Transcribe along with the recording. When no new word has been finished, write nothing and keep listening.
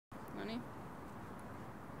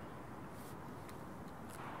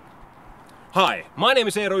Hi, my name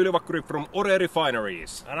is Yli-Vakkuri from Ore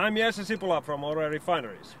Refineries. And I'm Jesse Sipula from Ore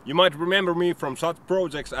Refineries. You might remember me from such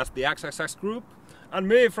projects as the XXX Group. And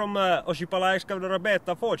me from Oshipala Excavator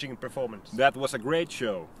Beta Forging Performance. That was a great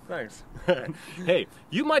show. Thanks. Hey,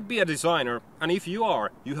 you might be a designer, and if you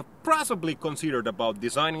are, you have possibly considered about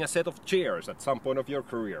designing a set of chairs at some point of your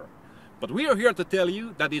career. But we are here to tell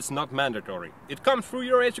you that it's not mandatory. It comes through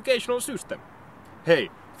your educational system. Hey,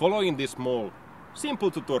 following this small,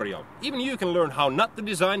 simple tutorial, even you can learn how not to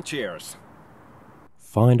design chairs.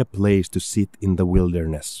 Find a place to sit in the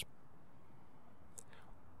wilderness.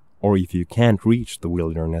 Or if you can't reach the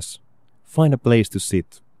wilderness, find a place to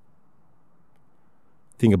sit.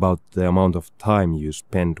 Think about the amount of time you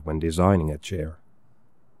spend when designing a chair.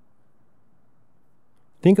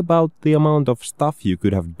 Think about the amount of stuff you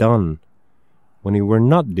could have done when you were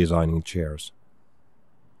not designing chairs.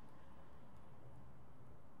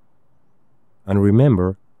 And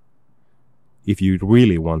remember, if you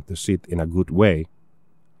really want to sit in a good way,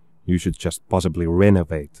 you should just possibly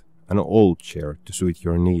renovate an old chair to suit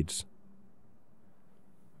your needs.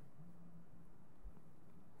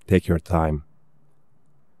 Take your time.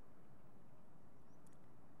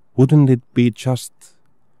 Wouldn't it be just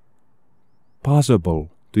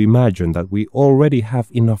possible to imagine that we already have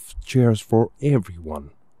enough chairs for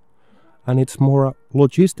everyone? And it's more a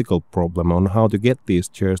logistical problem on how to get these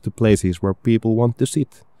chairs to places where people want to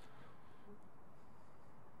sit.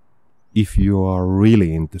 If you are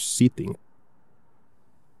really into sitting,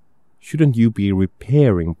 shouldn't you be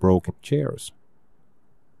repairing broken chairs?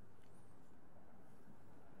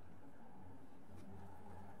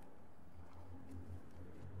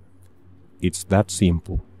 It's that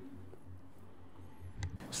simple.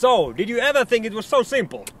 So, did you ever think it was so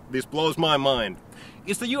simple? This blows my mind.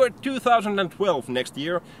 It's the year 2012 next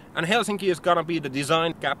year, and Helsinki is gonna be the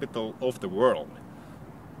design capital of the world.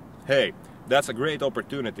 Hey, that's a great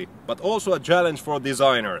opportunity, but also a challenge for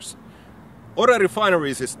designers. Ore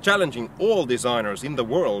Refineries is challenging all designers in the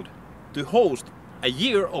world to host a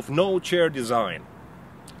year of no chair design.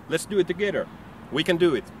 Let's do it together. We can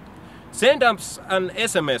do it. Send us an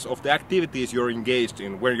SMS of the activities you're engaged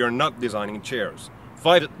in where you're not designing chairs.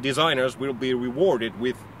 5 designers will be rewarded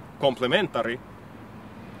with complimentary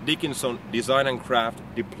Dickinson Design and Craft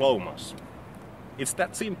diplomas. It's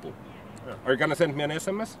that simple. Yeah. Are you gonna send me an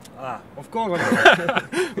SMS? Of course.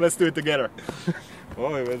 Let's do it together.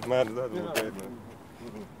 Oi, vet mä en tätä